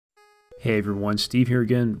Hey everyone, Steve here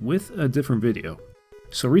again with a different video.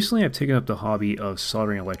 So recently I've taken up the hobby of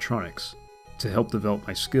soldering electronics. To help develop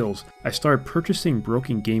my skills, I started purchasing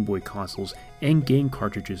broken Game Boy consoles and game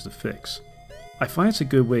cartridges to fix. I find it's a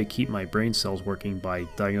good way to keep my brain cells working by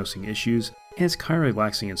diagnosing issues, and it's kind of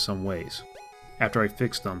relaxing in some ways. After I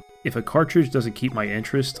fix them, if a cartridge doesn't keep my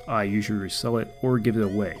interest, I usually resell it or give it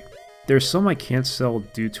away. There's some I can't sell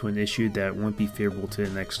due to an issue that won't be favorable to the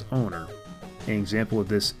next owner. An example of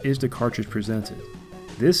this is the cartridge presented.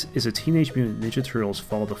 This is a Teenage Mutant Ninja Turtles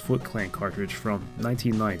Fall of the Foot Clan cartridge from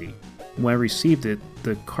 1990. When I received it,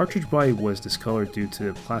 the cartridge body was discolored due to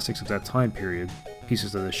the plastics of that time period,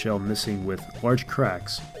 pieces of the shell missing with large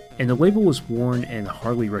cracks, and the label was worn and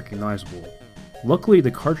hardly recognizable. Luckily,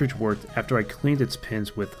 the cartridge worked after I cleaned its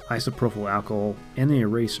pins with isopropyl alcohol and an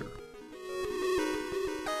eraser.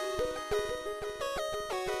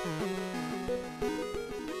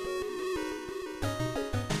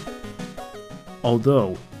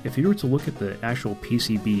 Although, if you were to look at the actual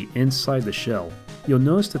PCB inside the shell, you'll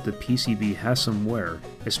notice that the PCB has some wear,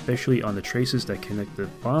 especially on the traces that connect the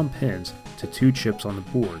bottom pins to two chips on the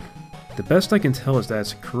board. The best I can tell is that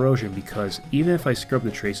it's corrosion because even if I scrub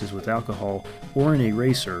the traces with alcohol or an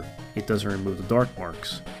eraser, it doesn't remove the dark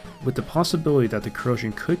marks. With the possibility that the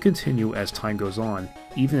corrosion could continue as time goes on,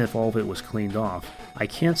 even if all of it was cleaned off, I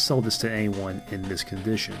can't sell this to anyone in this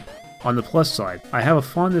condition. On the plus side, I have a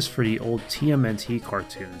fondness for the old TMNT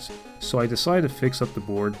cartoons, so I decided to fix up the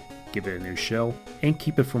board, give it a new shell, and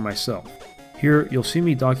keep it for myself. Here, you'll see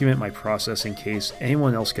me document my process in case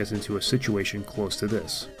anyone else gets into a situation close to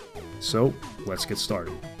this. So, let's get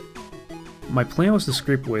started. My plan was to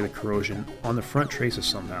scrape away the corrosion on the front traces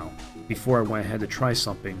somehow. Before I went ahead to try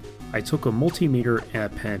something, I took a multimeter and a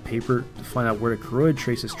pen and paper to find out where the corroded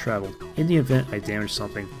traces traveled in the event I damaged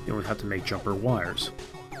something and would have to make jumper wires.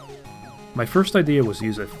 My first idea was to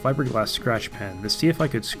use a fiberglass scratch pen to see if I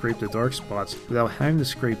could scrape the dark spots without having to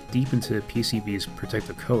scrape deep into the PCB's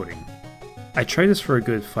protective coating. I tried this for a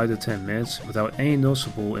good 5 to 10 minutes without any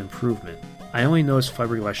noticeable improvement. I only noticed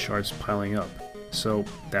fiberglass shards piling up, so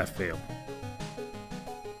that failed.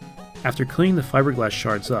 After cleaning the fiberglass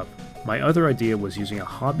shards up, my other idea was using a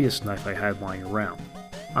hobbyist knife I had lying around.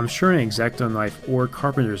 I'm sure an X-Acto knife or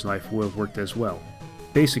carpenter's knife would have worked as well.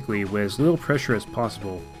 Basically, with as little pressure as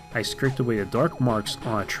possible, I scraped away the dark marks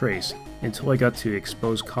on a trace until I got to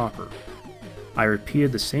exposed copper. I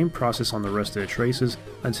repeated the same process on the rest of the traces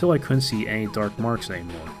until I couldn't see any dark marks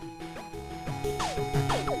anymore.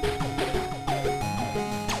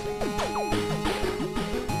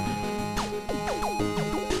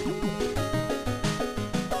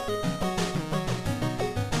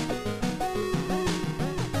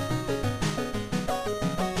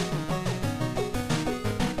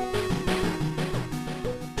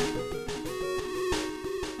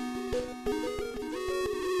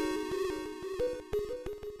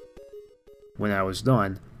 When I was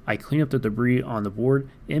done, I cleaned up the debris on the board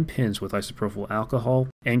and pins with isopropyl alcohol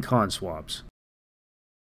and cotton swabs.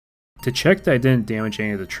 To check that I didn't damage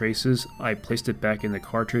any of the traces, I placed it back in the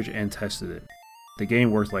cartridge and tested it. The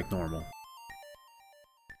game worked like normal.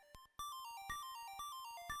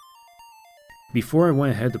 Before I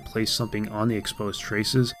went ahead to place something on the exposed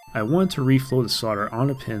traces, I wanted to reflow the solder on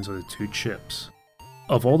the pins of the two chips.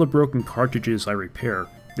 Of all the broken cartridges I repair,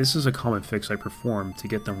 this is a common fix I perform to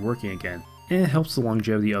get them working again, and it helps the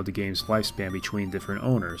longevity of the game's lifespan between different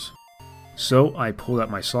owners. So I pulled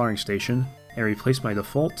out my soldering station and replaced my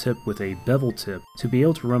default tip with a bevel tip to be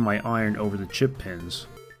able to run my iron over the chip pins.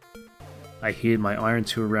 I heated my iron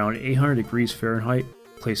to around 800 degrees Fahrenheit,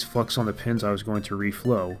 placed flux on the pins I was going to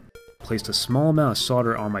reflow, placed a small amount of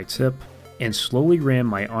solder on my tip, and slowly ran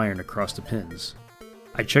my iron across the pins.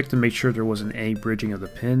 I checked to make sure there wasn't any bridging of the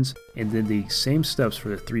pins, and did the same steps for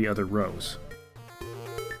the 3 other rows.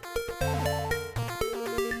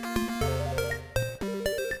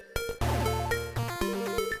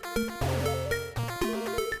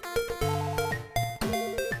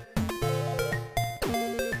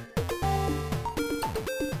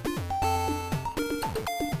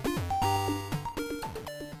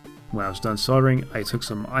 When I was done soldering, I took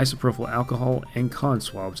some isopropyl alcohol and cotton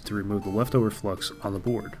swabs to remove the leftover flux on the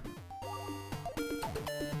board.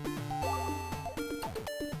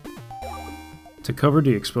 To cover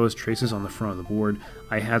the exposed traces on the front of the board,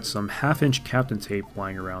 I had some half-inch Captain tape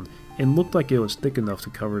lying around and looked like it was thick enough to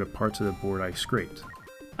cover the parts of the board I scraped.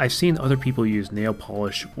 I've seen other people use nail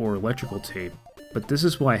polish or electrical tape, but this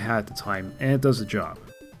is what I had at the time and it does the job.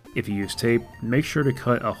 If you use tape, make sure to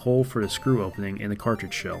cut a hole for the screw opening in the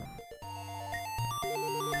cartridge shell.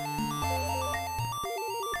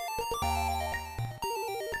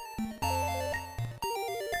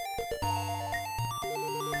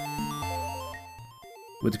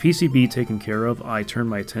 With the PCB taken care of, I turned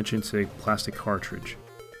my attention to the plastic cartridge.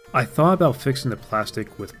 I thought about fixing the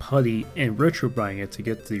plastic with putty and retrobrining it to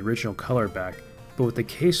get the original color back, but with the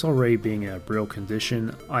case already being in a brittle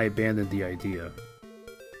condition, I abandoned the idea.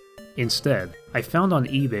 Instead, I found on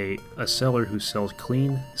eBay a seller who sells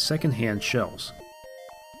clean, second-hand shells.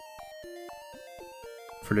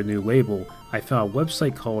 For the new label, I found a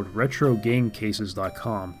website called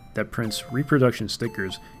RetroGameCases.com that prints reproduction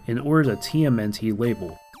stickers and ordered a TMNT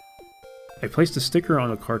label. I placed the sticker on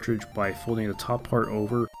the cartridge by folding the top part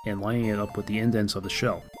over and lining it up with the indents of the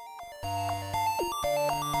shell.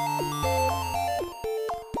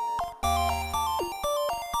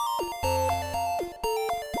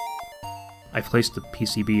 I placed the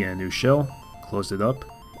PCB in a new shell, closed it up,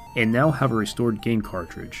 and now have a restored game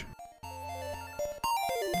cartridge.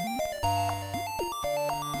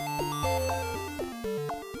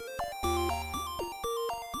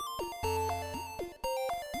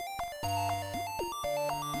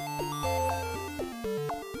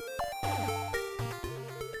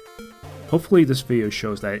 Hopefully this video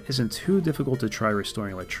shows that it isn't too difficult to try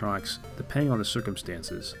restoring electronics, depending on the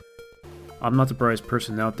circumstances. I'm not the brightest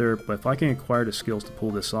person out there, but if I can acquire the skills to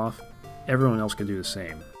pull this off, everyone else can do the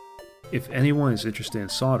same. If anyone is interested in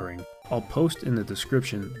soldering, I'll post in the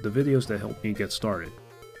description the videos that help me get started.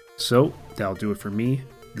 So, that'll do it for me.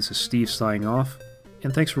 This is Steve signing off,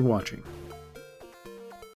 and thanks for watching.